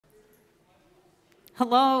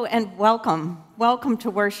Hello and welcome. Welcome to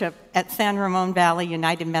worship at San Ramon Valley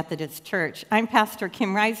United Methodist Church. I'm Pastor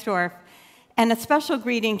Kim Risedorph, and a special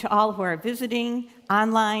greeting to all who are visiting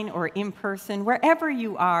online or in person, wherever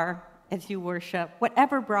you are as you worship,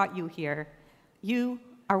 whatever brought you here, you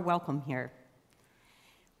are welcome here.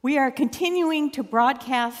 We are continuing to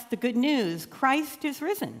broadcast the good news. Christ is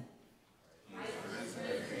risen. Christ is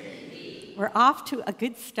risen indeed. We're off to a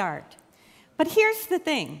good start. But here's the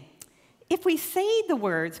thing. If we say the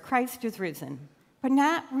words, Christ is risen, but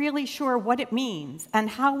not really sure what it means and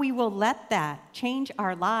how we will let that change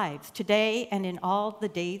our lives today and in all the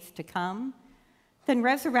days to come, then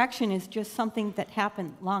resurrection is just something that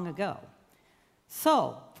happened long ago.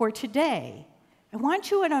 So, for today, I want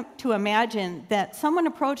you to imagine that someone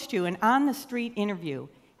approached you in an on-the-street interview,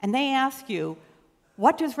 and they ask you,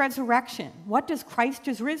 what does resurrection, what does Christ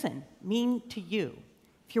is risen mean to you?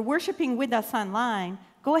 If you're worshiping with us online,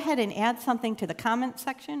 go ahead and add something to the comment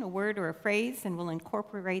section, a word or a phrase, and we'll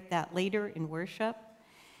incorporate that later in worship.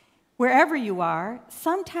 Wherever you are,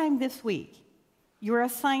 sometime this week, your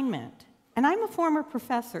assignment, and I'm a former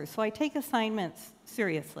professor, so I take assignments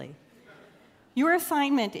seriously. Your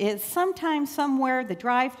assignment is sometime, somewhere, the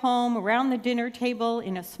drive home, around the dinner table,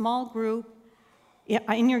 in a small group,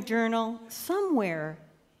 in your journal, somewhere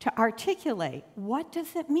to articulate, what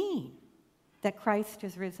does it mean that Christ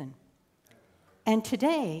is risen? And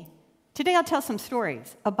today I'll tell some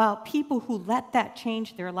stories about people who let that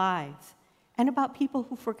change their lives and about people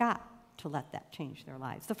who forgot to let that change their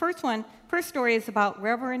lives. The first story is about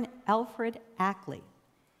Reverend Alfred Ackley.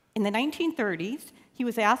 In the 1930s, he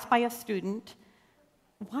was asked by a student,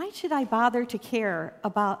 why should I bother to care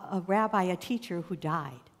about a rabbi, a teacher who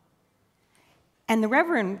died? And the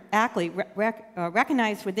Reverend Ackley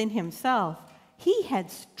recognized within himself he had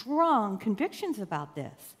strong convictions about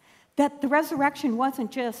this, that the resurrection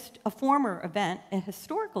wasn't just a former event, a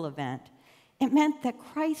historical event. It meant that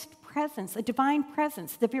Christ's presence, a divine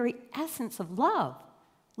presence, the very essence of love,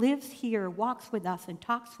 lives here, walks with us, and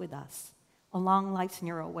talks with us along life's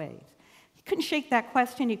narrow ways. He couldn't shake that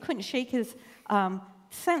question. He couldn't shake his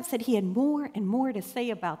sense that he had more and more to say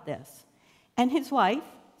about this. And his wife,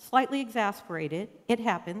 slightly exasperated, it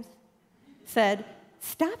happens, said,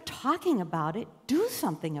 stop talking about it, do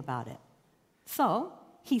something about it. So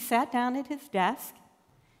he sat down at his desk,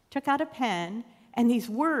 took out a pen, and these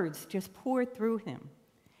words just poured through him.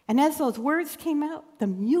 And as those words came out, the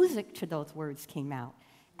music to those words came out.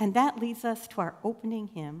 And that leads us to our opening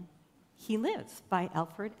hymn, He Lives, by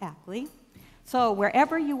Alfred Ackley. So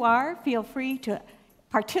wherever you are, feel free to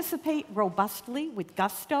participate robustly with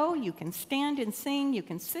gusto. You can stand and sing. You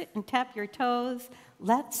can sit and tap your toes.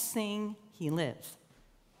 Let's sing He Lives.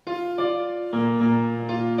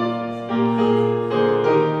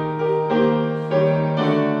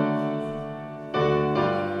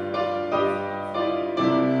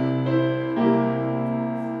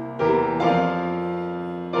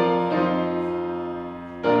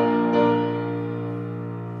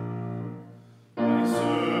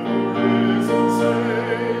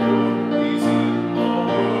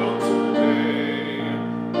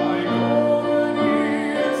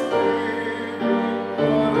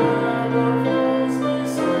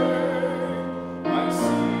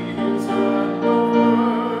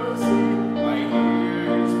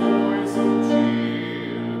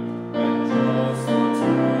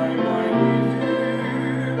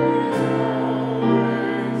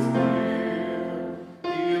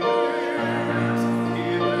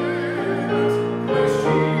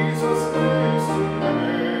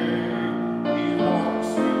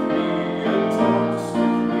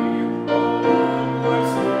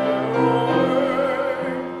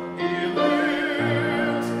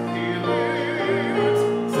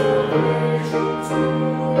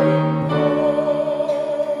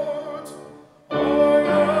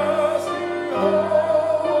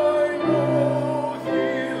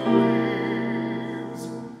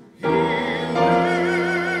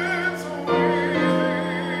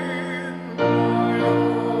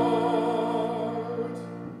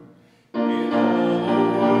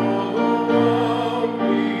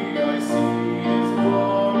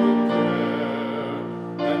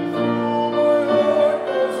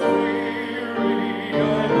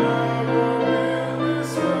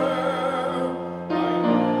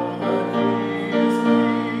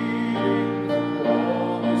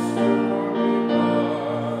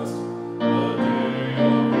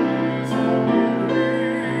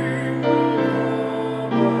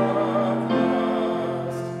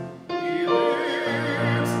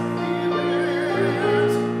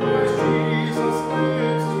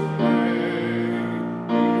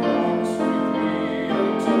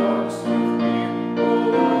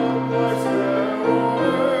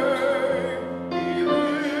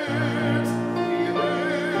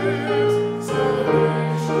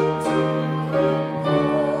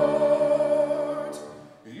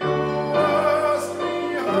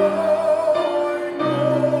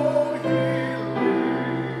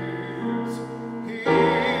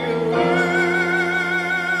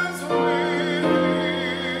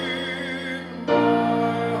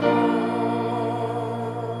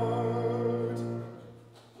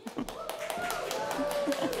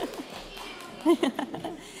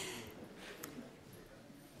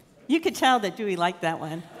 You could tell that Dewey liked that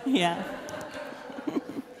one. Yeah.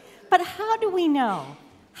 But how do we know?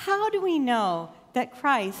 How do we know that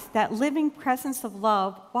Christ, that living presence of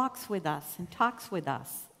love, walks with us and talks with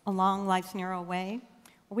us along life's narrow way?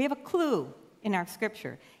 Well, we have a clue in our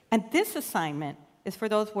scripture. And this assignment is for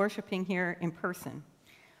those worshiping here in person.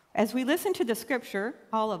 As we listen to the scripture,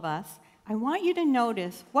 all of us, I want you to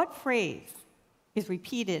notice what phrase is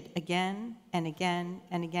repeated again and again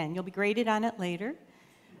and again. You'll be graded on it later.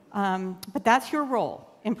 But that's your role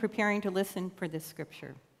in preparing to listen for this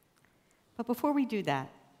scripture. But before we do that,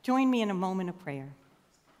 join me in a moment of prayer.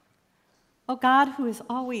 Oh God, who is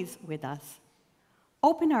always with us,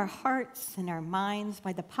 open our hearts and our minds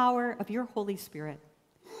by the power of your Holy Spirit,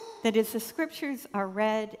 that as the scriptures are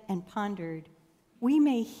read and pondered, we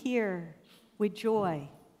may hear with joy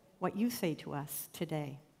what you say to us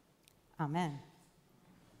today. Amen.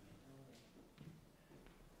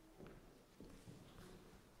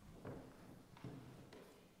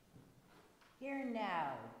 Hear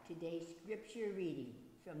now today's scripture reading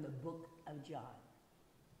from the book of John.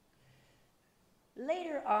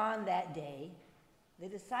 Later on that day, the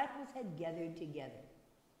disciples had gathered together,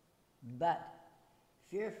 but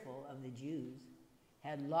fearful of the Jews,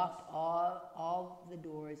 had locked all the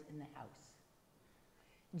doors in the house.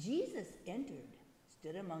 Jesus entered,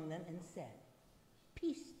 stood among them, and said,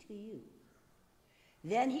 "Peace to you."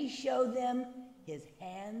 Then he showed them his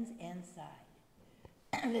hands and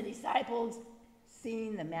side. The disciples,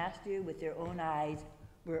 seeing the master with their own eyes,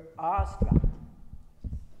 were awestruck.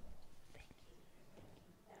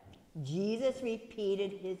 Jesus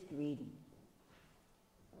repeated his greeting.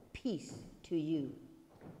 "Peace to you.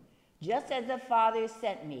 Just as the Father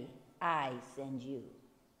sent me, I send you."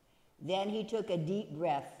 Then he took a deep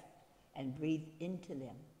breath and breathed into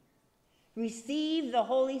them. "Receive the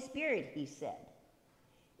Holy Spirit," he said.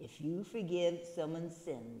 "If you forgive someone's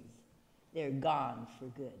sins, they're gone for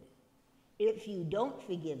good. If you don't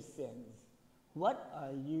forgive sins, what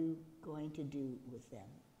are you going to do with them?"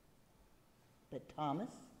 But Thomas,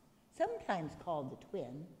 sometimes called the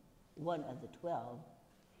twin, one of the 12,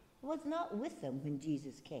 was not with them when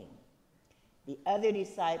Jesus came. The other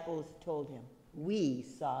disciples told him, "We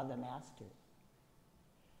saw the Master."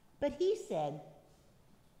 But he said,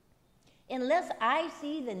 "Unless I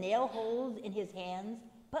see the nail holes in his hands,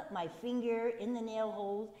 put my finger in the nail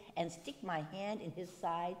holes, and stick my hand in his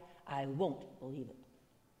side, I won't believe it."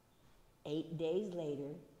 8 days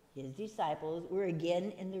later, his disciples were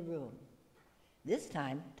again in the room. This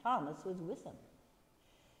time, Thomas was with them.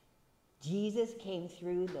 Jesus came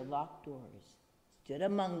through the locked doors, stood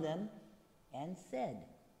among them, and said,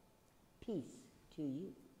 "Peace to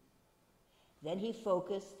you." Then he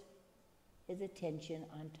focused his attention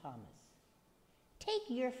on Thomas. "Take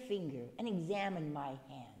your finger and examine my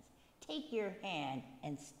hands. Take your hand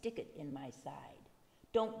and stick it in my side.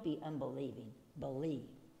 Don't be unbelieving, believe."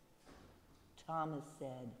 Thomas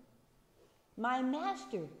said, "My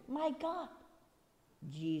Master, my God."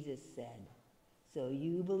 Jesus said, "So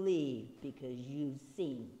you believe because you've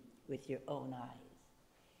seen with your own eyes.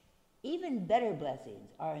 Even better blessings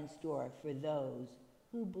are in store for those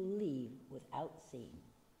who believe without seeing."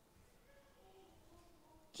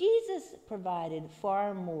 Jesus provided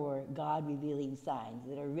far more God-revealing signs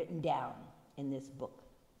that are written down in this book.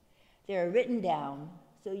 They are written down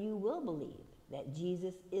so you will believe that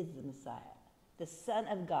Jesus is the Messiah, the Son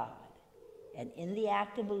of God, and in the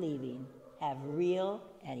act of believing, have real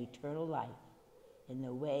and eternal life in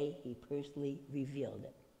the way he personally revealed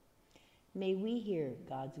it. May we hear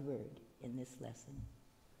God's word in this lesson.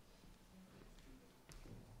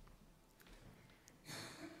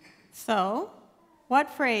 So, what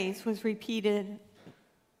phrase was repeated?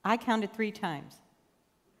 I counted 3 times.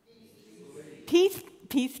 Peace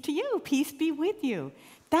to you. Peace be with you.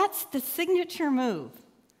 That's the signature move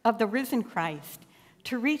of the risen Christ,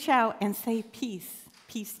 to reach out and say peace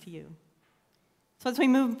to you. So as we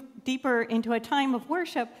move deeper into a time of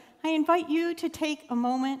worship, I invite you to take a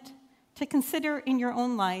moment to consider in your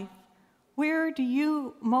own life, where do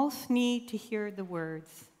you most need to hear the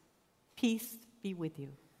words, "Peace be with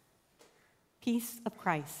you"? Peace of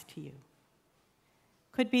Christ to you.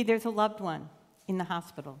 Could be there's a loved one in the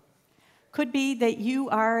hospital. Could be that you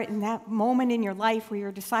are in that moment in your life where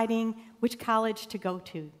you're deciding which college to go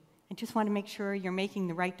to and just want to make sure you're making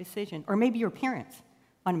the right decision. Or maybe your parents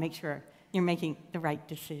want to make sure you're making the right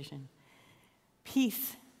decision.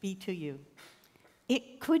 Peace be to you.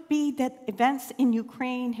 It could be that events in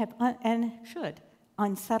Ukraine have and should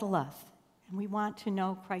unsettle us, and we want to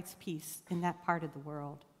know Christ's peace in that part of the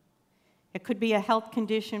world. It could be a health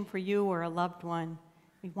condition for you or a loved one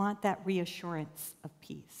We want that reassurance of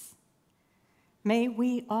peace. May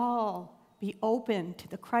we all be open to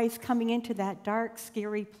the Christ coming into that dark,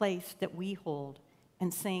 scary place that we hold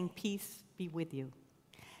and saying, peace be with you.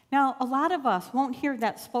 Now, a lot of us won't hear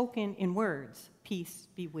that spoken in words, peace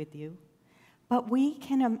be with you, but we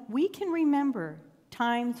can remember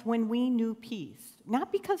times when we knew peace,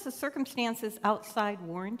 not because the circumstances outside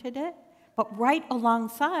warranted it, but right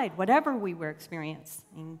alongside whatever we were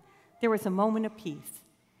experiencing, there was a moment of peace.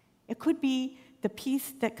 It could be the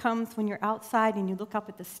peace that comes when you're outside and you look up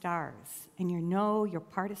at the stars and you know you're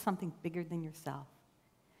part of something bigger than yourself.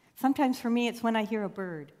 Sometimes for me, it's when I hear a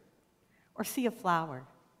bird or see a flower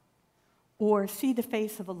or see the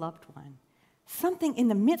face of a loved one. Something in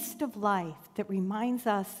the midst of life that reminds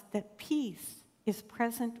us that peace is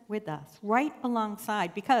present with us, right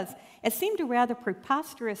alongside, because it seemed a rather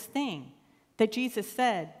preposterous thing that Jesus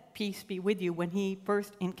said, peace be with you, when he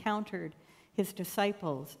first encountered his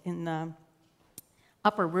disciples in the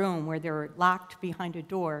upper room where they were locked behind a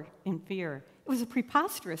door in fear. It was a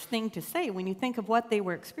preposterous thing to say when you think of what they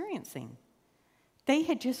were experiencing. They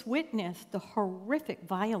had just witnessed the horrific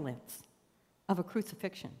violence of a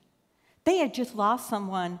crucifixion. They had just lost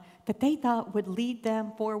someone that they thought would lead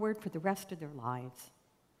them forward for the rest of their lives.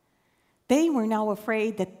 They were now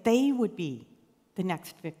afraid that they would be the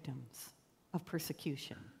next victims of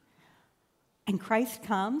persecution. And Christ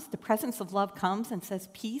comes, the presence of love comes and says,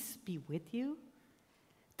 peace be with you.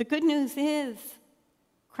 The good news is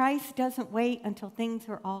Christ doesn't wait until things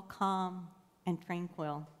are all calm and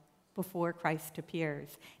tranquil before Christ appears.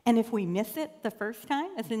 And if we miss it the first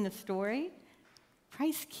time, as in the story,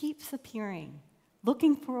 Christ keeps appearing,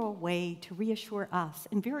 looking for a way to reassure us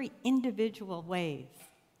in very individual ways.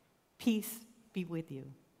 Peace be with you.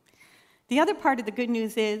 The other part of the good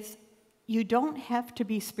news is you don't have to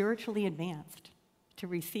be spiritually advanced to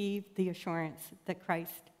receive the assurance that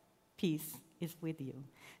Christ's peace is with you.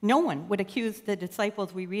 No one would accuse the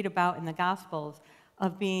disciples we read about in the Gospels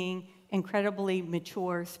of being incredibly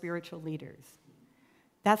mature spiritual leaders.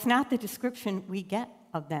 That's not the description we get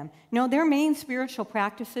of them. No, their main spiritual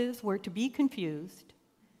practices were to be confused,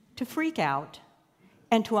 to freak out,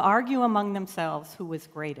 and to argue among themselves who was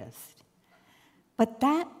greatest. But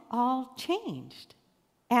that all changed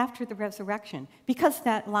after the resurrection, because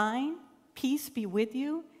that line, peace be with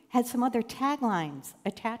you, had some other taglines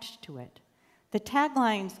attached to it. The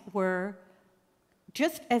taglines were,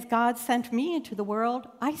 just as God sent me into the world,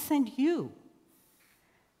 I send you.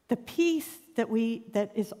 The peace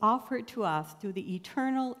that is offered to us through the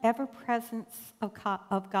eternal ever-presence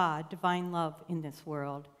of God, divine love in this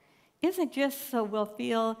world, isn't just so we'll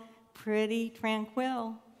feel pretty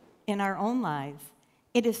tranquil in our own lives.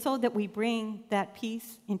 It is so that we bring that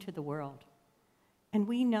peace into the world. And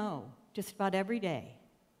we know just about every day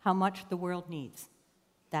how much the world needs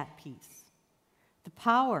that peace. The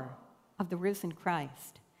power of the risen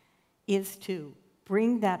Christ is to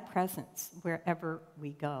bring that presence wherever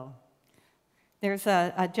we go. There's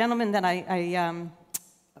a gentleman that I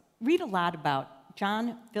read a lot about,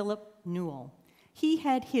 John Philip Newell. He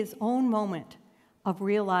had his own moment of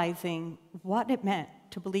realizing what it meant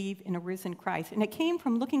to believe in a risen Christ. And it came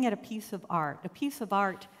from looking at a piece of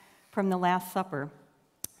art from the Last Supper.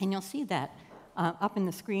 And you'll see that up in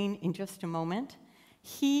the screen in just a moment.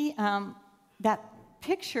 That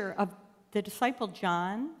picture of the disciple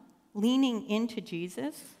John leaning into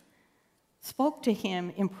Jesus spoke to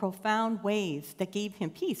him in profound ways that gave him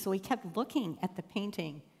peace. So he kept looking at the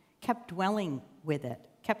painting, kept dwelling with it,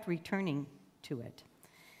 kept returning to it.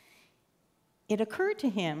 It occurred to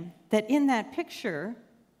him that in that picture,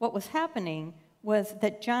 what was happening was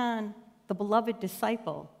that John, the beloved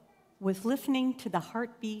disciple, was listening to the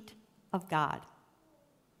heartbeat of God.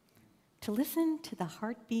 To listen to the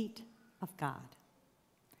heartbeat of God.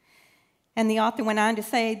 And the author went on to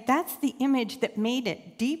say, that's the image that made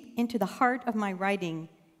it deep into the heart of my writing,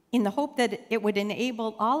 in the hope that it would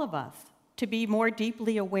enable all of us to be more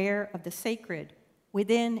deeply aware of the sacred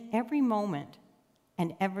within every moment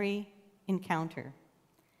and every encounter.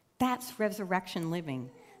 That's resurrection living,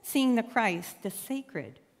 seeing the Christ, the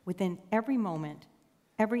sacred, within every moment,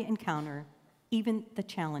 every encounter, even the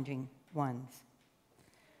challenging ones.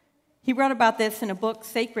 He wrote about this in a book,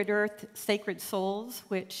 Sacred Earth, Sacred Souls,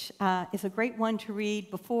 which is a great one to read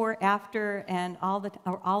before, after, and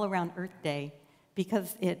all around Earth Day,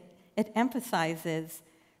 because it emphasizes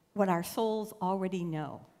what our souls already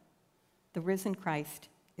know. The risen Christ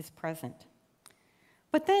is present.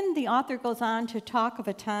 But then the author goes on to talk of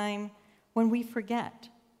a time when we forget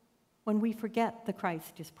the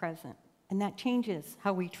Christ is present, and that changes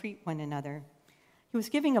how we treat one another. He was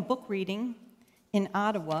giving a book reading, in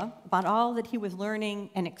Ottawa about all that he was learning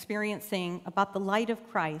and experiencing about the light of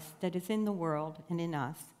Christ that is in the world and in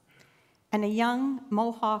us. And a young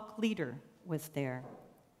Mohawk leader was there.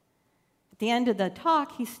 At the end of the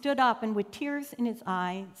talk, he stood up and with tears in his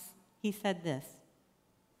eyes, he said this: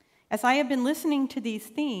 "As I have been listening to these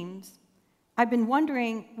themes, I've been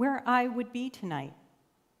wondering where I would be tonight,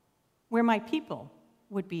 where my people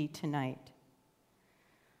would be tonight,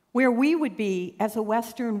 where we would be as a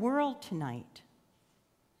Western world tonight,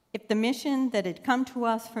 if the mission that had come to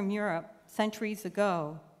us from Europe centuries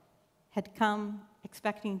ago had come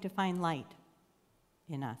expecting to find light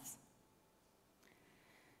in us."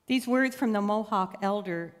 These words from the Mohawk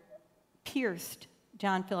elder pierced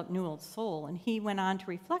John Philip Newell's soul, and he went on to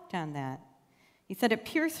reflect on that. He said, "It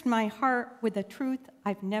pierced my heart with a truth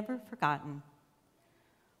I've never forgotten.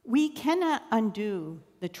 We cannot undo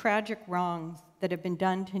the tragic wrongs that have been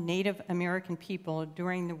done to Native American people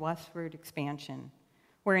during the westward expansion,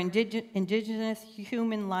 where indigenous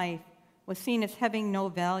human life was seen as having no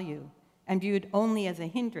value and viewed only as a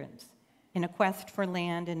hindrance in a quest for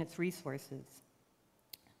land and its resources.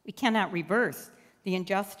 We cannot reverse the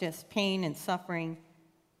injustice, pain, and suffering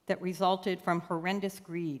that resulted from horrendous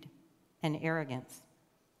greed and arrogance.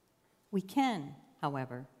 We can,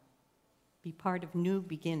 however, be part of new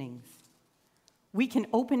beginnings. We can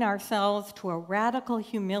open ourselves to a radical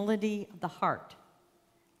humility of the heart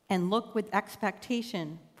and look with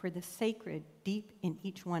expectation for the sacred deep in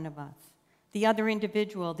each one of us, the other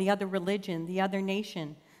individual, the other religion, the other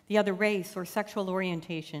nation, the other race or sexual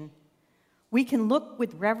orientation. We can look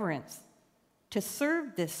with reverence to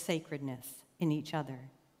serve this sacredness in each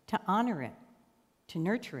other, to honor it, to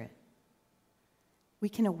nurture it. We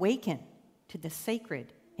can awaken to the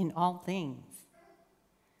sacred in all things.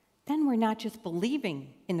 Then we're not just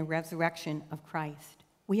believing in the resurrection of Christ,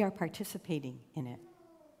 we are participating in it.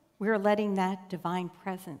 We are letting that divine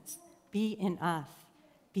presence be in us,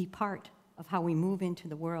 be part of how we move into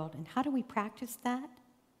the world. And how do we practice that?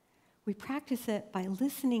 We practice it by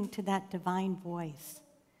listening to that divine voice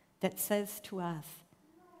that says to us,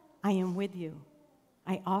 "I am with you.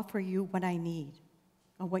 I offer you what I need,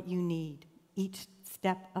 or what you need, each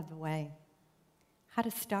step of the way." How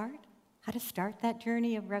to start? How to start that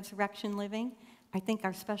journey of resurrection living? I think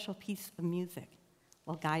our special piece of music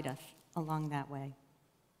will guide us along that way.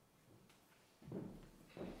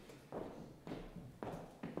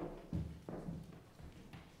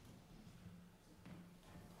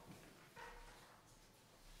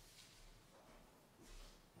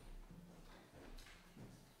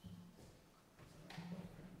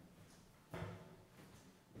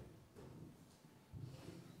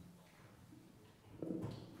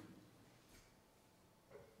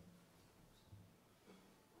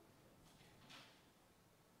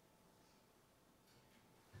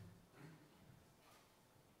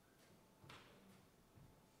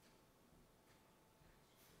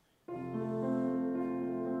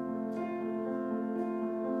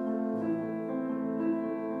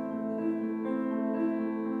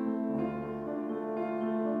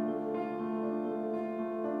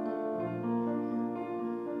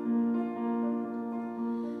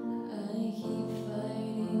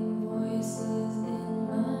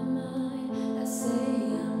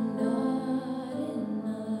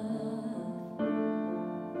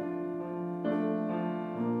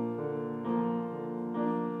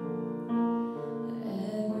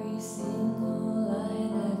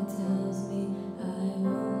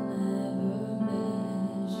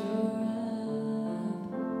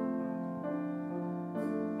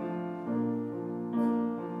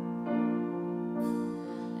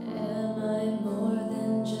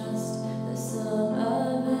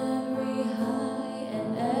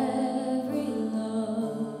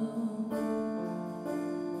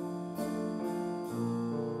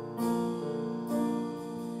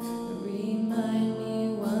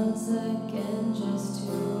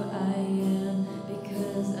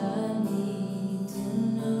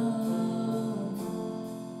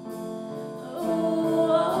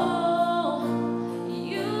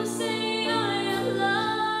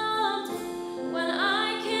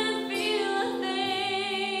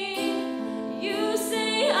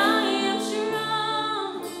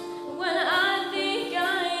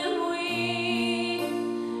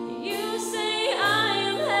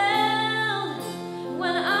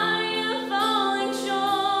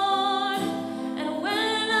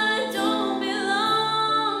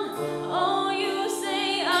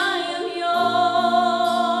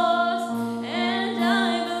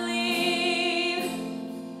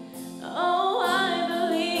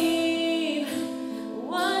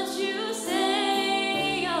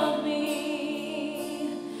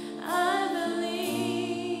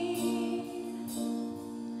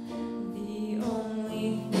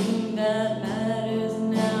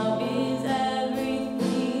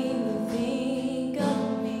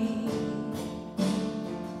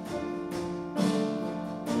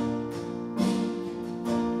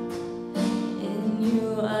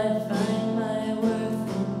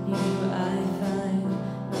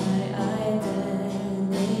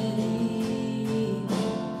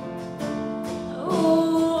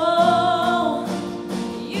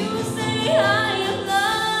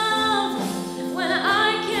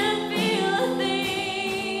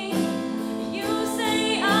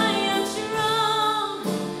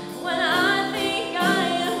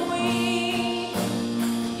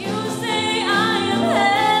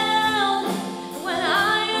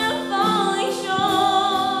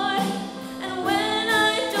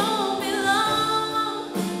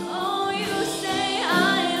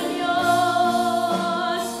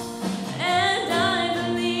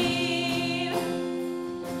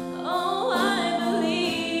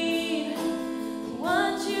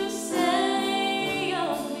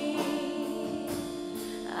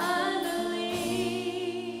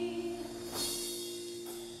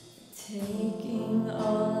 Taking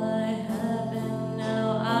all I have and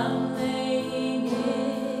now I'm laying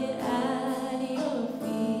it at your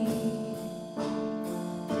feet.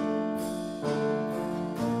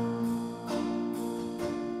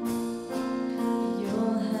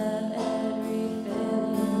 You'll have every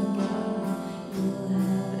failure, God. You'll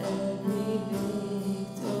have every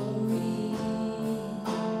victory.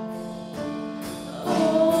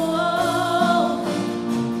 Oh,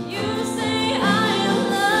 you say I am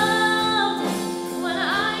loved when I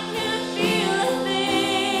can't feel a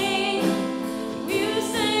thing. You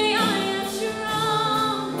say I am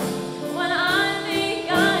strong when I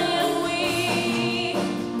think I am weak.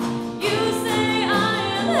 You say I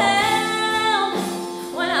am held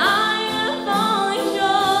when I am falling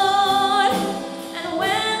short, and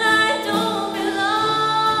when I don't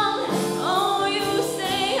belong, oh, you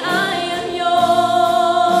say I am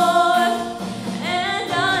yours, and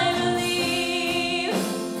I believe,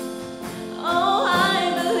 oh,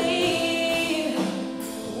 I believe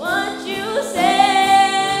what you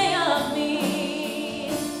say of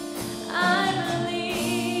me. I believe.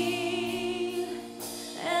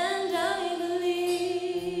 And I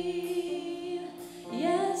believe,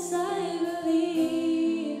 yes, I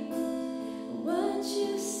believe what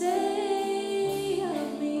you say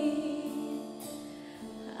of me.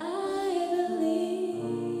 I believe.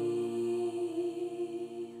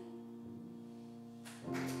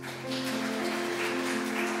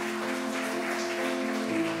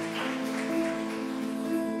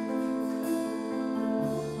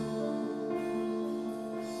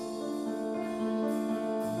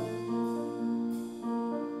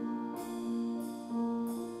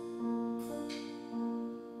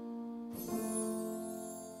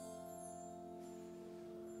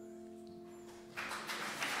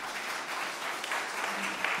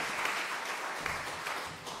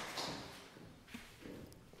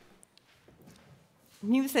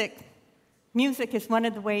 Music is one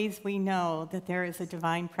of the ways we know that there is a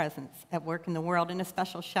divine presence at work in the world, and a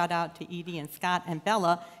special shout out to Edie and Scott and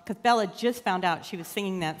Bella, because Bella just found out she was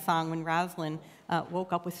singing that song when Rosalind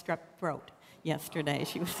woke up with strep throat yesterday.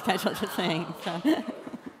 She was scheduled to sing, so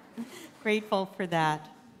grateful for that.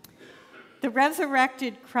 The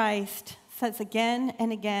resurrected Christ says again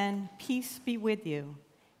and again, "Peace be with you,"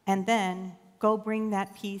 and then go bring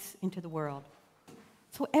that peace into the world.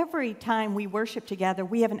 So every time we worship together,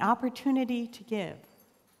 we have an opportunity to give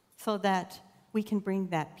so that we can bring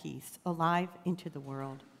that peace alive into the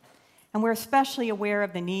world. And we're especially aware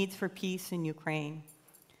of the needs for peace in Ukraine.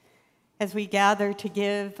 As we gather to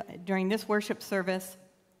give during this worship service,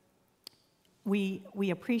 we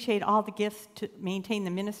appreciate all the gifts to maintain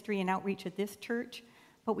the ministry and outreach at this church,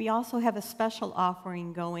 but we also have a special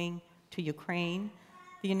offering going to Ukraine.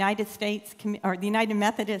 The United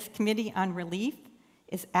Methodist Committee on Relief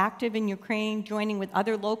is active in Ukraine, joining with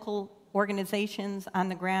other local organizations on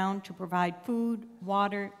the ground to provide food,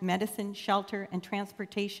 water, medicine, shelter, and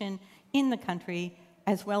transportation in the country,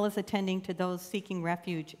 as well as attending to those seeking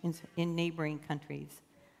refuge in neighboring countries.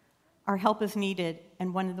 Our help is needed,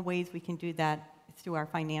 and one of the ways we can do that is through our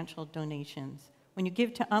financial donations. When you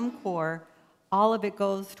give to UMCOR, all of it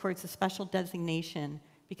goes towards a special designation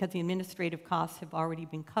because the administrative costs have already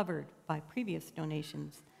been covered by previous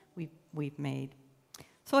donations we've made.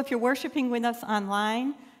 So if you're worshiping with us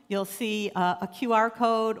online, you'll see a QR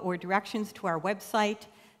code or directions to our website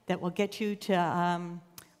that will get you to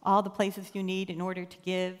all the places you need in order to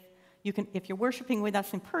give. You can, if you're worshiping with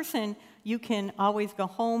us in person, you can always go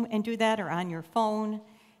home and do that or on your phone.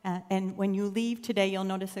 And when you leave today, you'll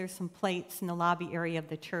notice there's some plates in the lobby area of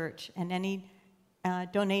the church. And any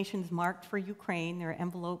donations marked for Ukraine, there are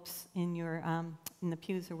envelopes in the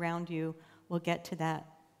pews around you. We'll get to that.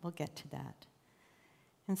 We'll get to that.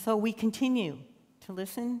 And so we continue to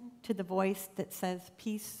listen to the voice that says,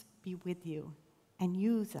 "Peace be with you," and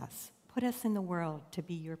use us, put us in the world to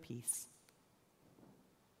be your peace.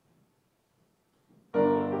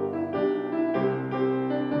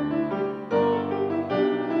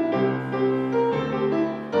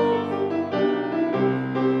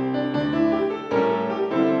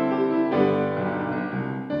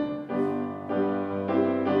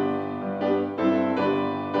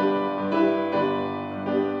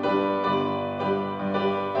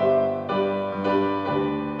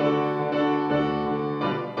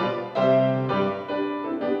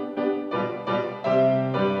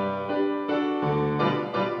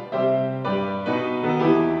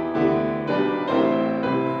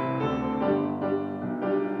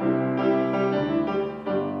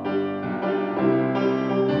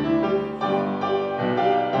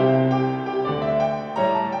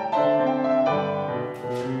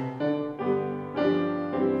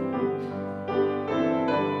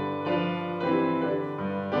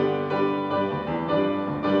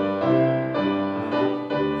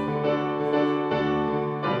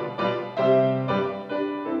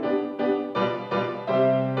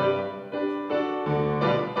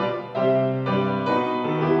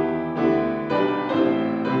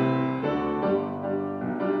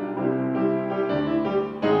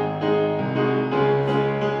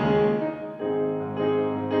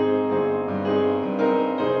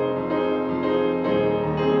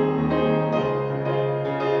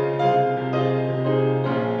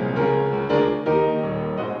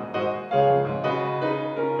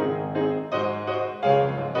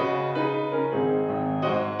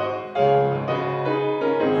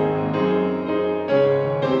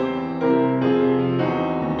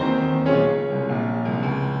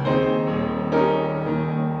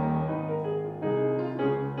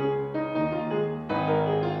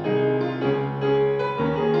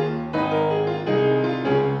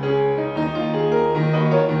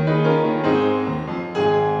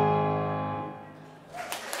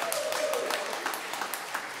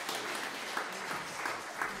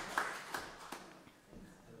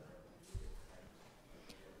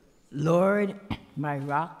 Lord, my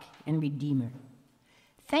rock and redeemer,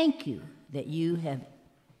 thank you that you have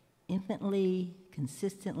infinitely,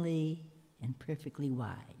 consistently, and perfectly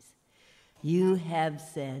wise. You have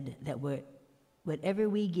said that whatever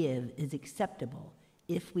we give is acceptable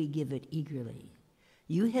if we give it eagerly.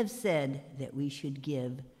 You have said that we should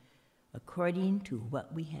give according to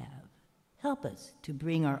what we have. Help us to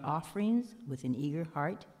bring our offerings with an eager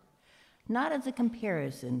heart, not as a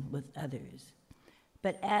comparison with others,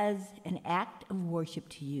 but as an act of worship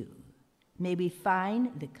to you. May we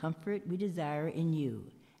find the comfort we desire in you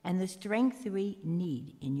and the strength we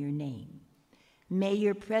need in your name. May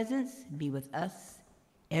your presence be with us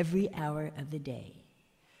every hour of the day.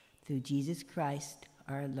 Through Jesus Christ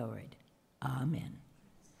our Lord. Amen.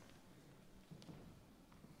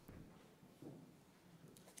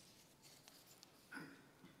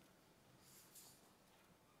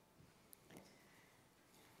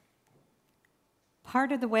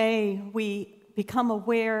 Part of the way we become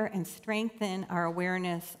aware and strengthen our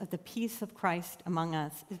awareness of the peace of Christ among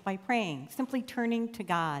us is by praying, simply turning to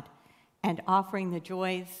God and offering the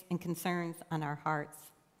joys and concerns on our hearts.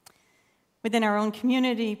 Within our own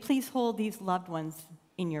community, please hold these loved ones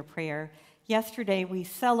in your prayer. Yesterday, we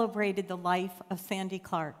celebrated the life of Sandy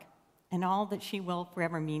Clark and all that she will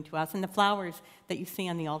forever mean to us, and the flowers that you see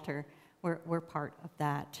on the altar were part of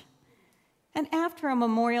that. And after a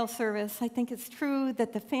memorial service, I think it's true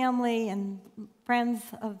that the family and friends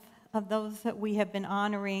of those that we have been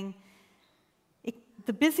honoring,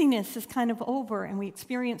 the busyness is kind of over and we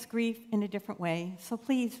experience grief in a different way. So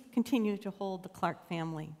please continue to hold the Clark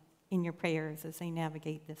family in your prayers as they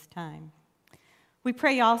navigate this time. We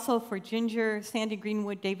pray also for Ginger, Sandy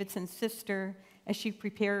Greenwood Davidson's sister, as she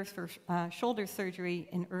prepares for shoulder surgery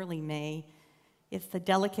in early May. It's the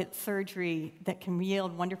delicate surgery that can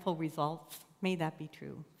yield wonderful results. May that be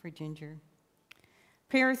true for Ginger.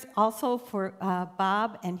 Prayers also for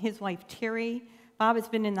Bob and his wife Terry. Bob has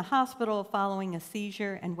been in the hospital following a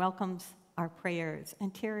seizure and welcomes our prayers,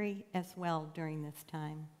 and Terry as well during this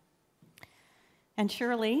time. And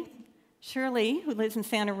Shirley, who lives in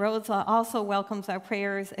Santa Rosa, also welcomes our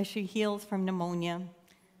prayers as she heals from pneumonia.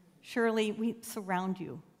 Shirley, we surround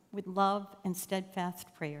you with love and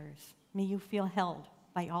steadfast prayers. May you feel held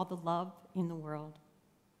by all the love in the world.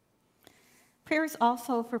 Prayers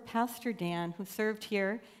also for Pastor Dan, who served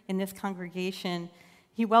here in this congregation.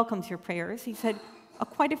 He welcomes your prayers. He's had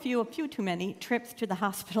quite a few too many, trips to the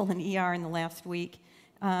hospital and ER in the last week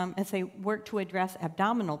as they work to address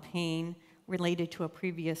abdominal pain related to a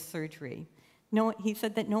previous surgery. He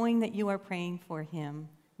said that knowing that you are praying for him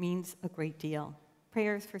means a great deal.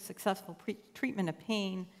 Prayers for successful treatment of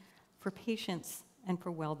pain, for patience, and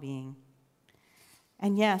for well-being.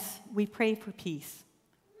 And yes, we pray for peace.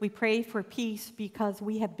 We pray for peace because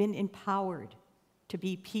we have been empowered to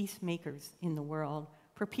be peacemakers in the world,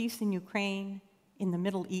 for peace in Ukraine, in the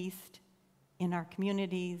Middle East, in our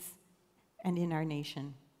communities, and in our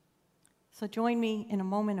nation. So join me in a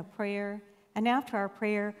moment of prayer, and after our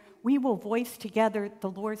prayer, we will voice together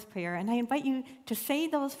the Lord's Prayer, and I invite you to say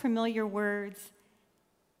those familiar words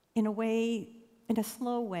in a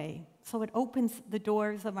slow way, so it opens the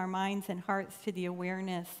doors of our minds and hearts to the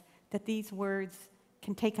awareness that these words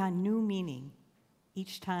can take on new meaning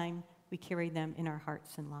each time we carry them in our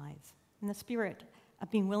hearts and lives. In the spirit of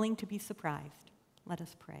being willing to be surprised, let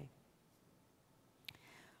us pray.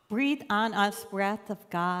 Breathe on us, breath of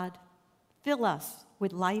God. Fill us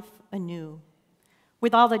with life anew.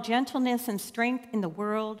 With all the gentleness and strength in the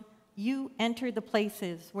world, you enter the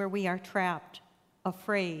places where we are trapped,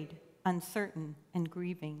 afraid, uncertain, and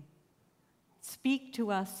grieving. Speak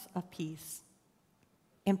to us of peace.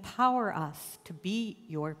 Empower us to be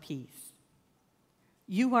your peace.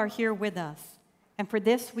 You are here with us, and for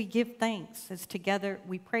this we give thanks as together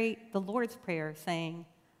we pray the Lord's Prayer, saying,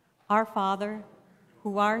 Our Father,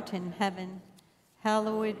 who art in heaven,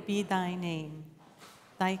 hallowed be thy name.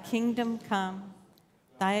 Thy kingdom come,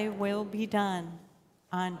 thy will be done,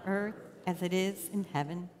 on earth as it is in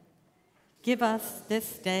heaven. Give us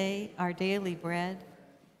this day our daily bread,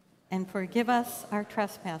 and forgive us our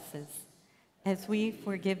trespasses, as we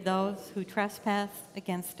forgive those who trespass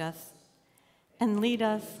against us. And lead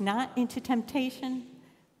us not into temptation,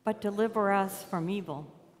 but deliver us from evil.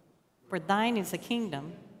 For thine is the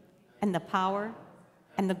kingdom, and the power,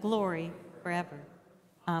 and the glory forever.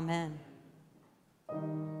 Amen.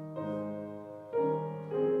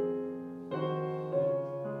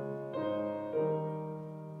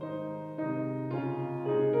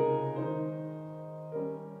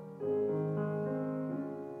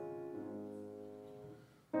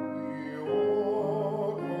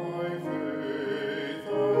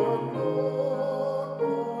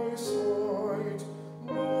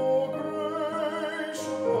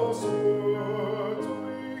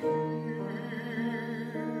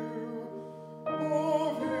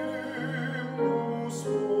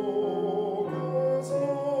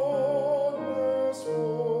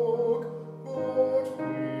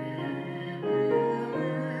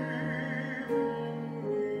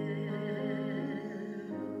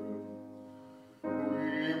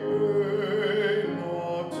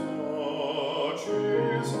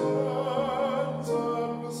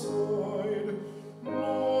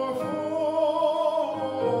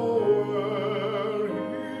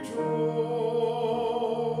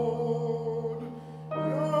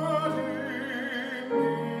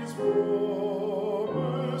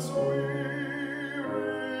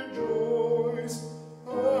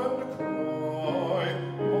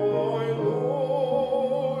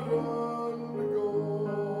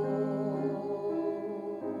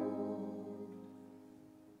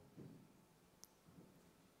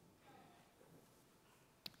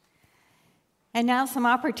 And now some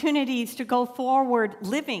opportunities to go forward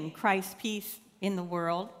living Christ's peace in the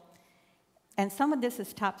world. And some of this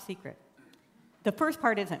is top secret. The first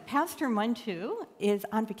part isn't. Pastor Muntu is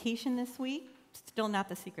on vacation this week, still not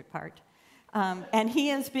the secret part. And he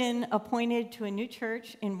has been appointed to a new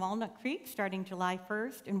church in Walnut Creek starting July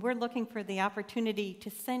 1st, and we're looking for the opportunity to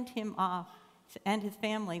send him off and his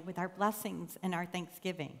family with our blessings and our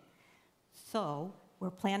thanksgiving. So we're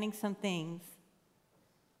planning some things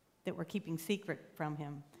that we're keeping secret from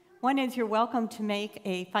him. One is you're welcome to make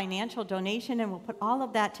a financial donation, and we'll put all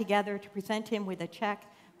of that together to present him with a check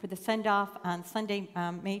for the send-off on Sunday,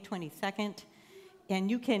 May 22nd.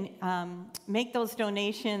 And you can make those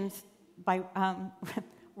donations by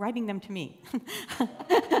writing them to me.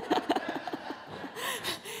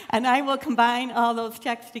 And I will combine all those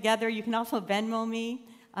checks together. You can also Venmo me.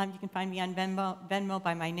 You can find me on Venmo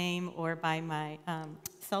by my name or by my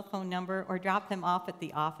cell phone number, or drop them off at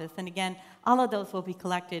the office. And again, all of those will be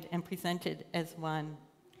collected and presented as one.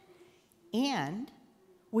 And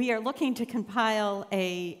we are looking to compile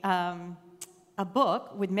a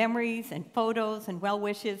book with memories and photos and well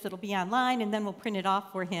wishes. It'll be online, and then we'll print it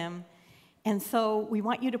off for him. And so we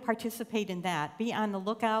want you to participate in that. Be on the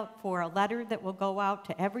lookout for a letter that will go out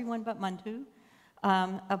to everyone but Muntu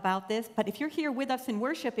about this. But if you're here with us in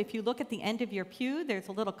worship, if you look at the end of your pew, there's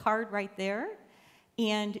a little card right there.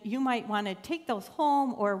 And you might want to take those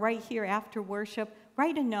home, or right here after worship,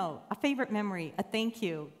 write a note, a favorite memory, a thank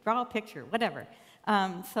you, draw a picture, whatever,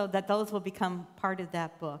 so that those will become part of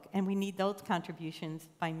that book. And we need those contributions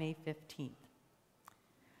by May 15th.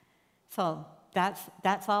 So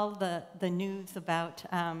that's all the news about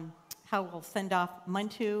how we'll send off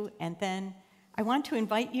Muntu. And then I want to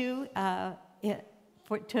invite you,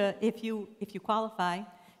 if you qualify,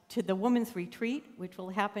 to the Women's Retreat, which will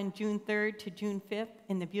happen June 3rd to June 5th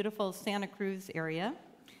in the beautiful Santa Cruz area.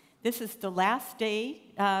 This is the last day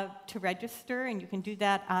to register, and you can do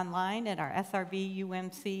that online at our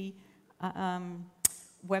srvumc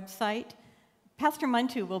website. Pastor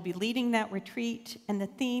Muntu will be leading that retreat, and the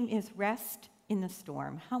theme is Rest in the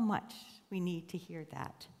Storm. How much we need to hear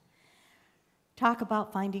that. Talk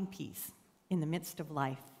about finding peace in the midst of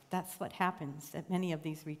life. That's what happens at many of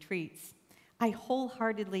these retreats. I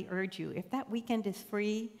wholeheartedly urge you, if that weekend is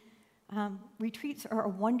free, retreats are a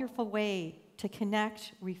wonderful way to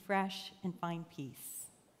connect, refresh, and find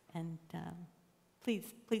peace. And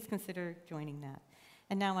please consider joining that.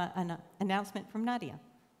 And now an announcement from Nadia.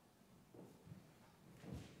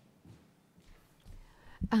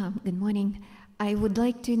 Good morning. I would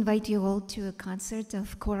like to invite you all to a concert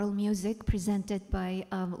of choral music presented by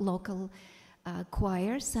a local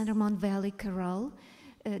choir, San Ramon Valley Chorale,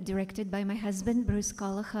 directed by my husband, Bruce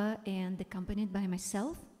Callahan, and accompanied by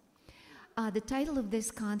myself. The title of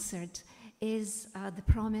this concert is The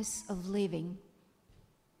Promise of Living.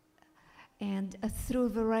 And through a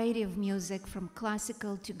variety of music, from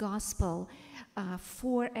classical to gospel,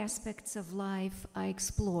 4 aspects of life I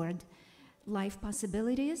explored: life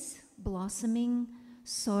possibilities, blossoming,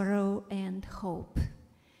 sorrow, and hope.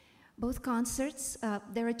 Both concerts,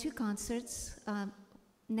 there are 2 concerts,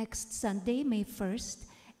 next Sunday, May 1st,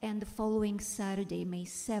 and the following Saturday, May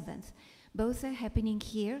 7th. Both are happening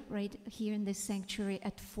here, right here in the sanctuary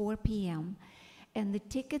at 4 p.m. And the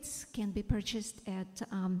tickets can be purchased at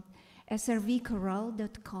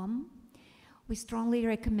srvchorale.com. We strongly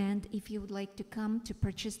recommend, if you would like to come, to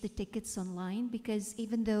purchase the tickets online, because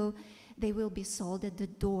even though they will be sold at the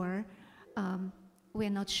door, we're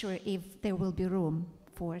not sure if there will be room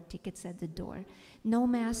for tickets at the door. No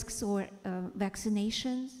masks or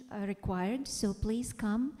vaccinations are required, so please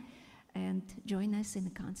come and join us in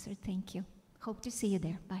the concert. Thank you. Hope to see you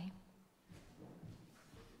there. Bye.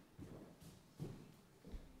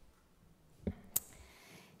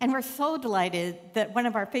 And we're so delighted that one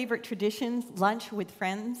of our favorite traditions, Lunch with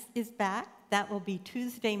Friends, is back. That will be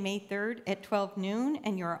Tuesday, May 3rd at 12 noon,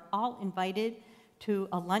 and you're all invited to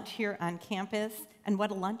a lunch here on campus. And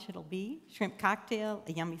what a lunch it'll be. Shrimp cocktail,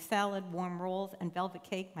 a yummy salad, warm rolls, and velvet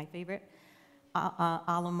cake, my favorite, a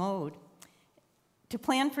la mode. To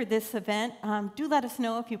plan for this event, do let us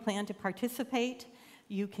know if you plan to participate.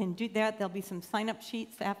 You can do that. There'll be some sign-up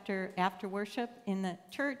sheets after worship in the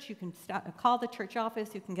church. You can call the church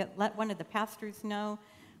office. You can let one of the pastors know.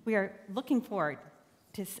 We are looking forward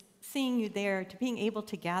to seeing you there, to being able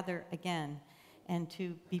to gather again and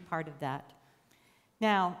to be part of that.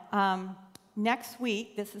 Now, next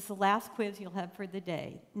week, this is the last quiz you'll have for the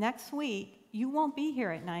day. Next week, you won't be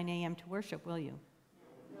here at 9 a.m. to worship, will you?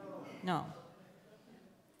 No.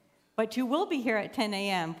 But you will be here at 10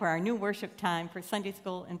 a.m. for our new worship time for Sunday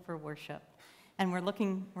school and for worship. And we're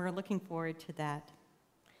looking forward to that.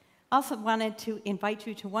 Also wanted to invite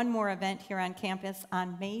you to one more event here on campus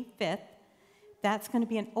on May 5th. That's going to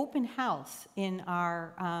be an open house in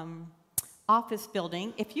our office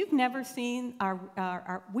building. If you've never seen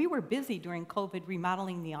we were busy during COVID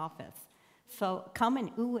remodeling the office. So come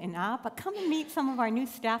and ooh and ah, but come and meet some of our new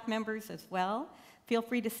staff members as well. Feel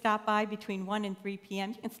free to stop by between 1 and 3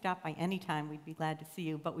 p.m. You can stop by anytime. We'd be glad to see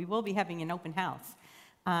you. But we will be having an open house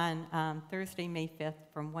on Thursday, May 5th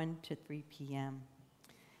from 1 to 3 p.m.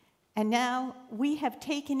 And now we have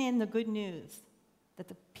taken in the good news that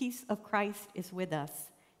the peace of Christ is with us.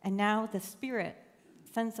 And now the Spirit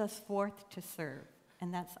sends us forth to serve.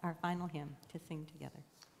 And that's our final hymn to sing together.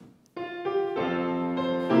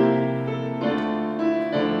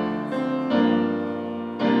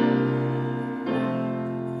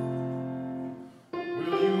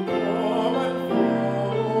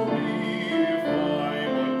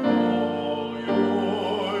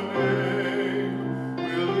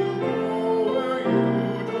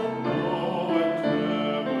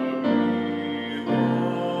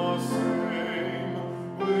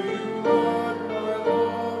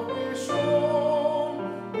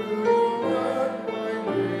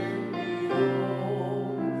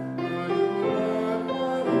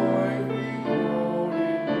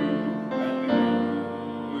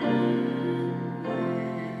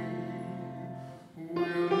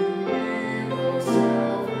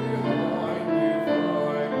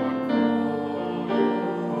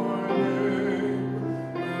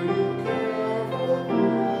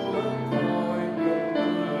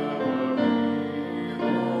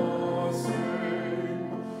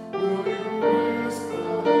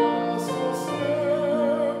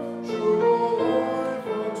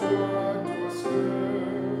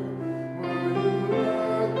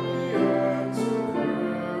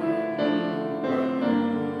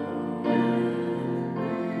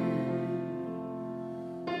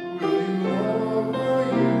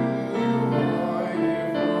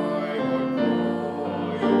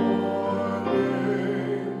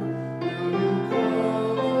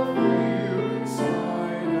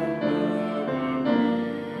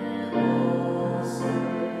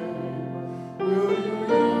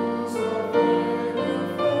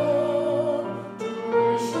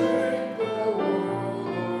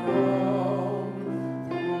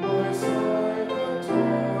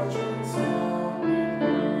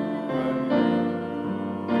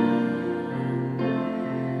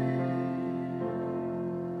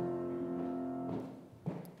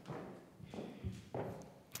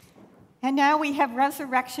 And now we have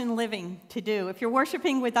resurrection living to do. If you're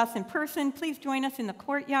worshiping with us in person, please join us in the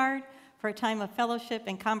courtyard for a time of fellowship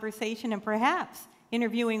and conversation, and perhaps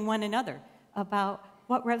interviewing one another about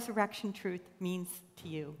what resurrection truth means to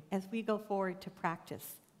you as we go forward to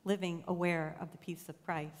practice living aware of the peace of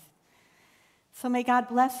Christ. So may God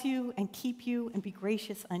bless you and keep you and be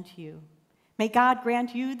gracious unto you. May God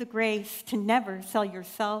grant you the grace to never sell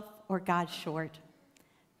yourself or God short.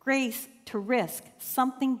 Grace to risk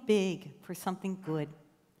something big for something good.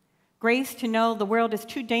 Grace to know the world is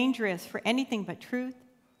too dangerous for anything but truth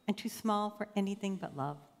and too small for anything but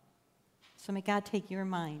love. So may God take your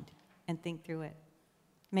mind and think through it.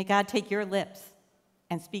 May God take your lips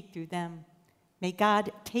and speak through them. May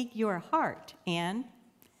God take your heart and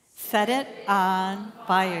set it on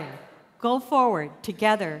fire. Go forward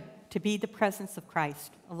together to be the presence of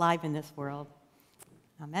Christ alive in this world.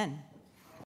 Amen.